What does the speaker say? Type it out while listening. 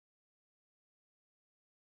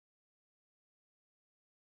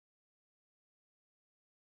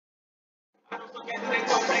What's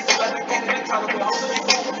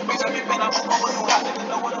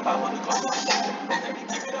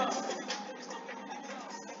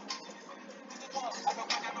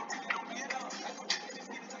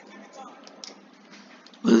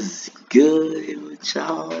good with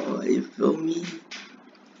y'all? You feel me?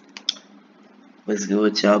 What's good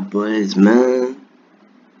with y'all boys, man?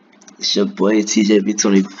 It's your boy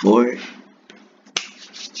TJB24,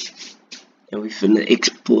 and we finna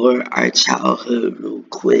explore our childhood real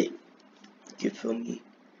quick. You feel me?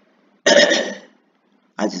 I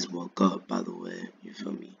just woke up, by the way. You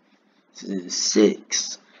feel me? This is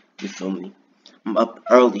 6. You feel me? I'm up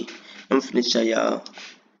early. I'm finna show y'all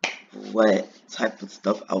what type of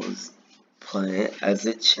stuff I was playing as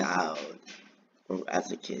a child or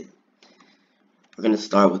as a kid. We're gonna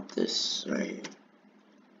start with this right here.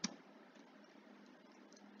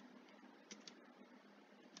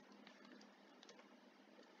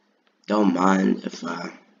 Don't mind if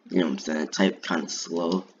I, type kind of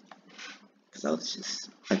slow, cause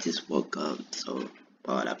I just woke up, so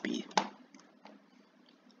why would I be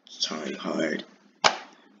trying hard?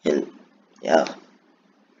 And yeah,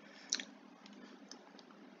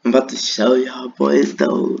 I'm about to show y'all boys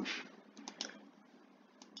though.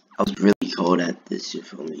 I was really cold at this, you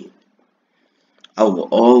feel me? I will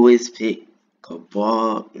always pick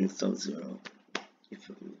Cabal and Sub-Zero, you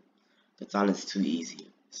feel me? Katana's too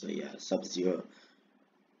easy, so yeah, Sub-Zero,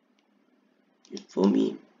 you feel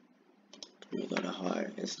me? You go to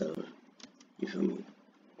hard and stuff, you feel me?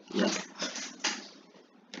 Yeah.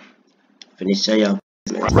 Finish show y'all.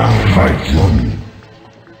 Round fight one.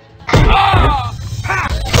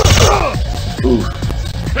 Ooh.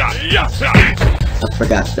 I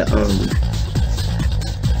forgot the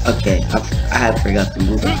okay, I had forgot the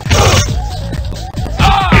movie.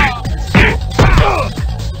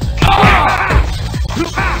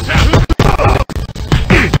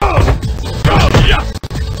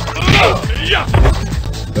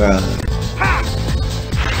 Bruh.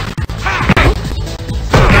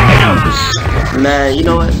 Man, you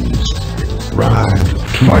know what? Round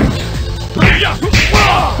fight.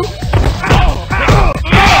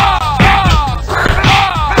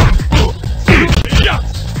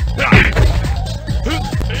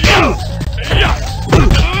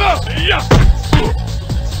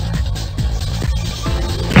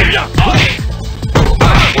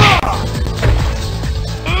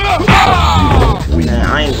 Man,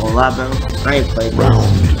 I ain't gonna lie, bro. I ain't played Round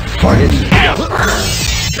fight.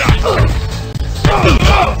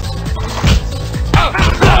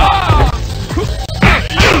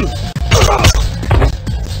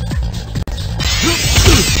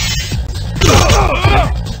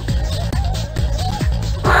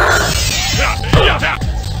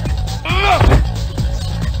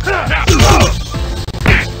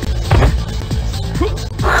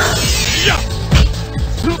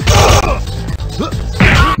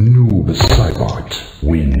 Noob Saibot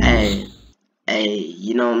wins. Hey,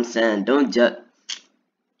 you know what I'm saying? Don't judge,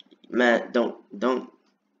 man. Don't.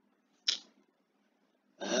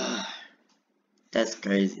 That's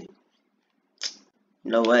crazy.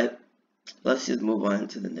 You know what? Let's just move on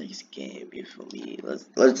to the next game. You feel me?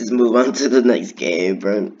 Let's just move on to the next game,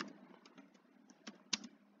 bro.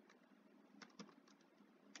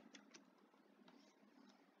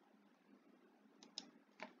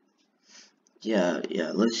 Yeah.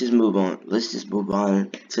 Let's just move on. Let's just move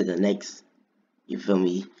on to the next. You feel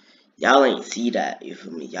me? Y'all ain't see that. You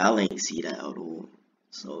feel me? Y'all ain't see that at all.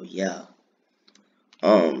 So yeah.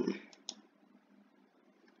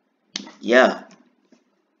 Yeah.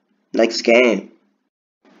 Next game.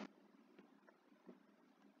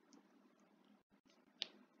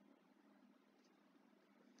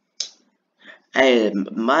 Hey,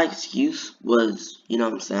 my excuse was, you know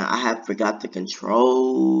what I'm saying, I had forgot the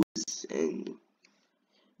controls, and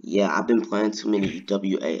yeah, I've been playing too many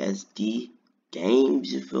WASD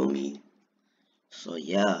games, you feel me? So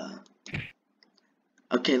yeah.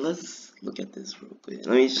 Okay, let's look at this real quick.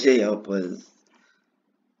 Let me show y'all boys.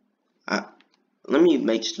 Let me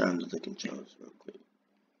make sure I'm the controls real quick.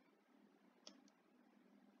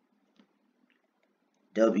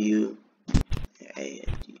 WASD.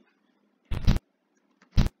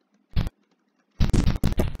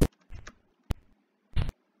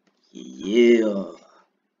 Yeah.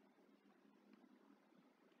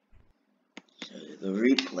 Show you the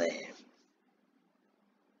replay.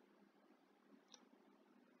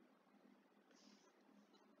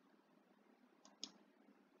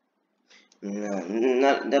 Nah,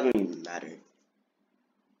 that doesn't even matter.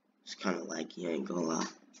 It's kind of like, you ain't gonna lie.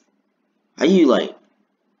 How you like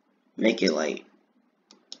make it like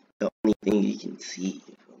the only thing you can see?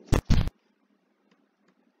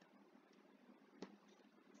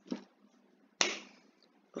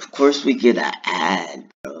 Of course we get an ad,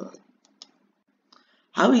 bro.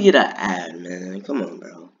 How we get an ad, man? Come on,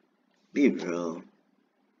 bro. Be real.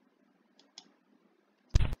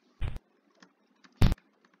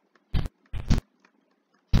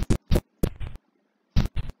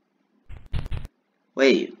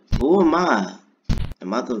 Wait, who am I?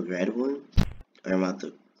 Am I the red one? Or am I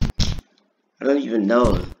the... I don't even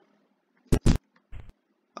know.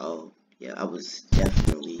 Oh, yeah, I was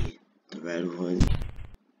definitely the red one.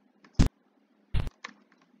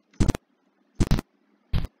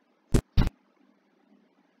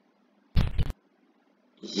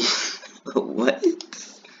 What?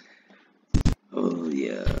 Oh,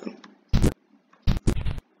 yeah.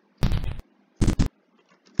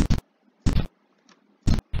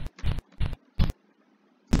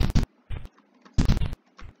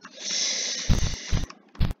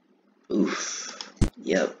 Oof.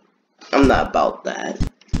 Yep. I'm not about that.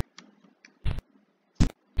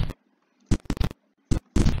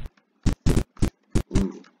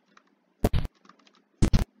 Ooh.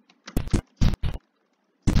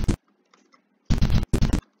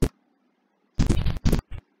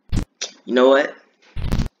 You know what?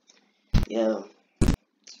 Yeah.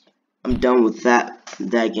 I'm done with that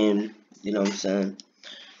game. You know what I'm saying?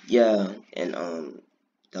 Yeah, and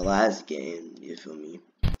the last game, you feel me?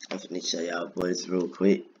 I'm finna show y'all boys real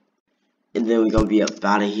quick. And then we're gonna be up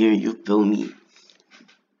out of here, you feel me?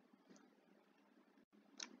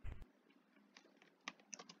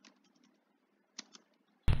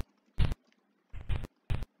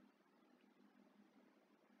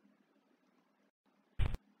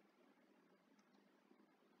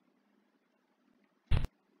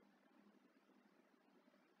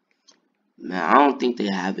 Man, I don't think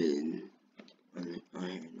they have it on here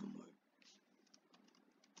no more.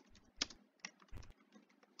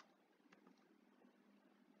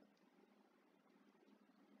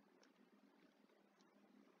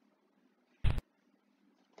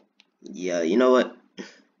 Yeah, you know what?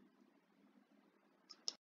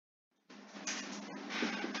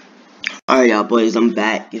 Alright, y'all boys, I'm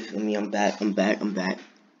back. You feel me? I'm back.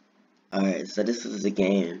 Alright, so this is the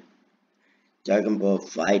game. Dragon Ball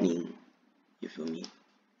Fighting. You feel me?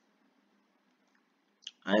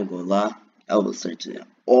 I ain't gonna lie. I was searching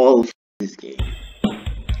all of this game.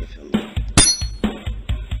 You feel me?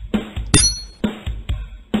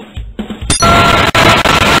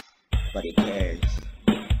 But it cares.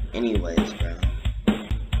 Anyways, bro.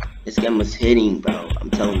 This game was hitting, bro.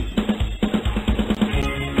 I'm telling you.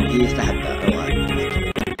 You used to have to unlock these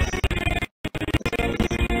games.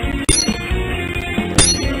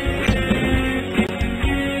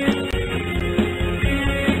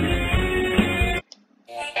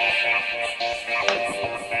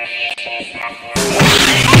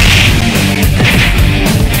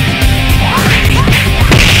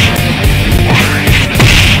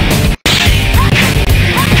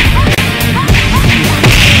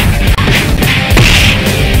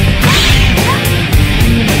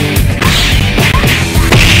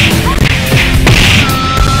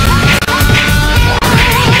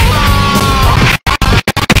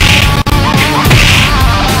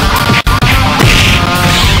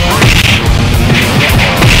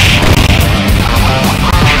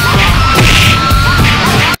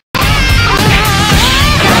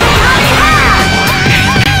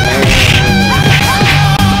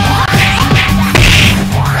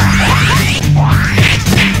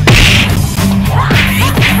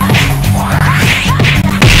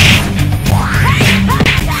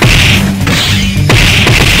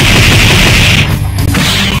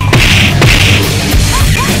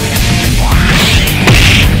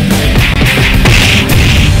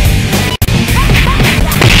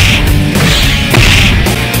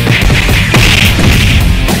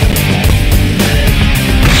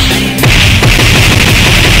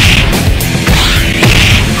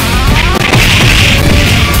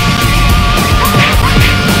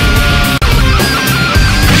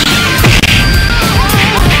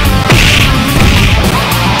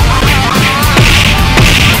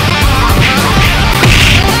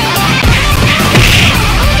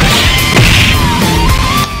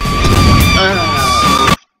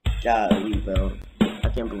 Golly, bro. I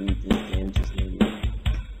can't believe this game just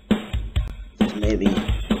maybe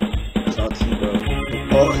salty, bro.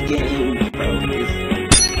 All games, bro.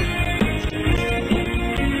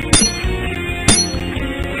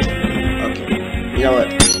 Okay, you know what?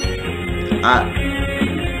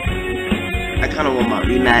 I kind of want my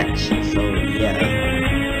rematch, so yeah.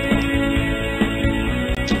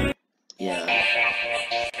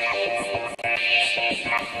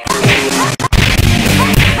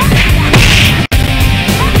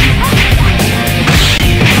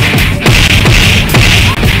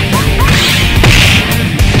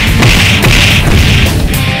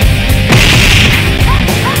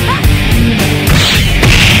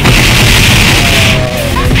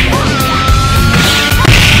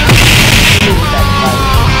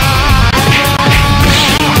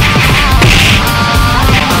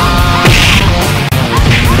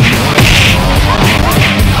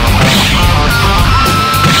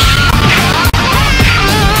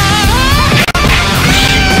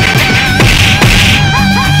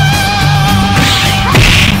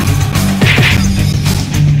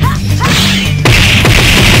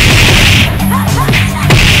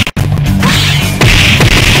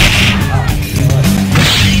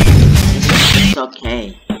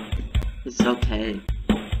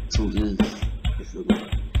 to just,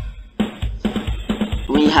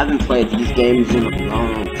 when you haven't played these games in a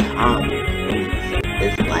long time,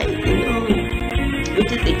 it's like, you know, we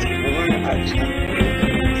just explore our childhood.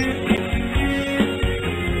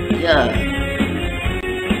 Yeah.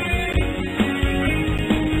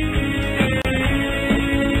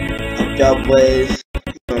 Y'all boys,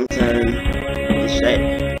 you know what I'm saying? Straight.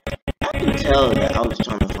 I can tell that I was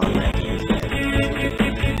trying to find that game.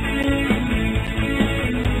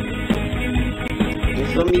 You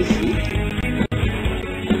feel me? See?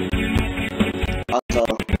 Also,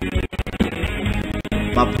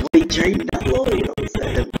 my boy Drake Mello, you know what I'm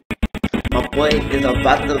saying? My boy is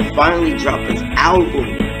about to finally drop his album.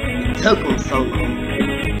 It took him so long,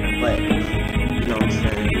 but you know what I'm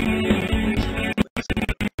saying?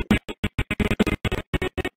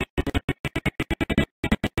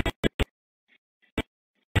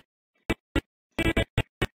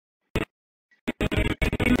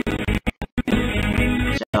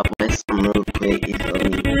 I'll play some real quick, you feel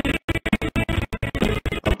me?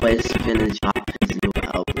 I'll play this finna drop his new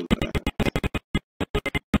album, bro.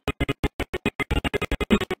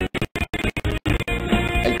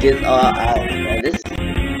 Against all odds, bro.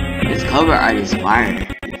 This cover art is fire.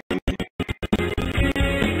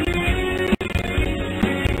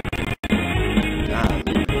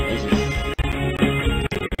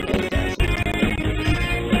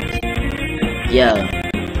 Yeah,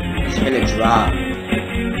 it's finna drop.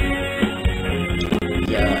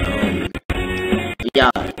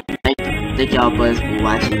 Yeah, thank y'all boys for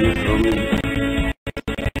watching, you feel me?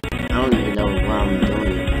 I don't even know what I'm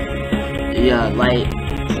doing. Yeah, like,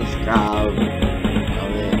 subscribe,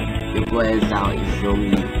 comment. Your boy is out, you feel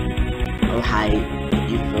me? I'm hype,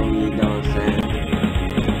 you feel me, you know what I'm saying?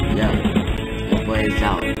 Yeah, your boy is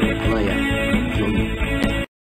out. I love y'all.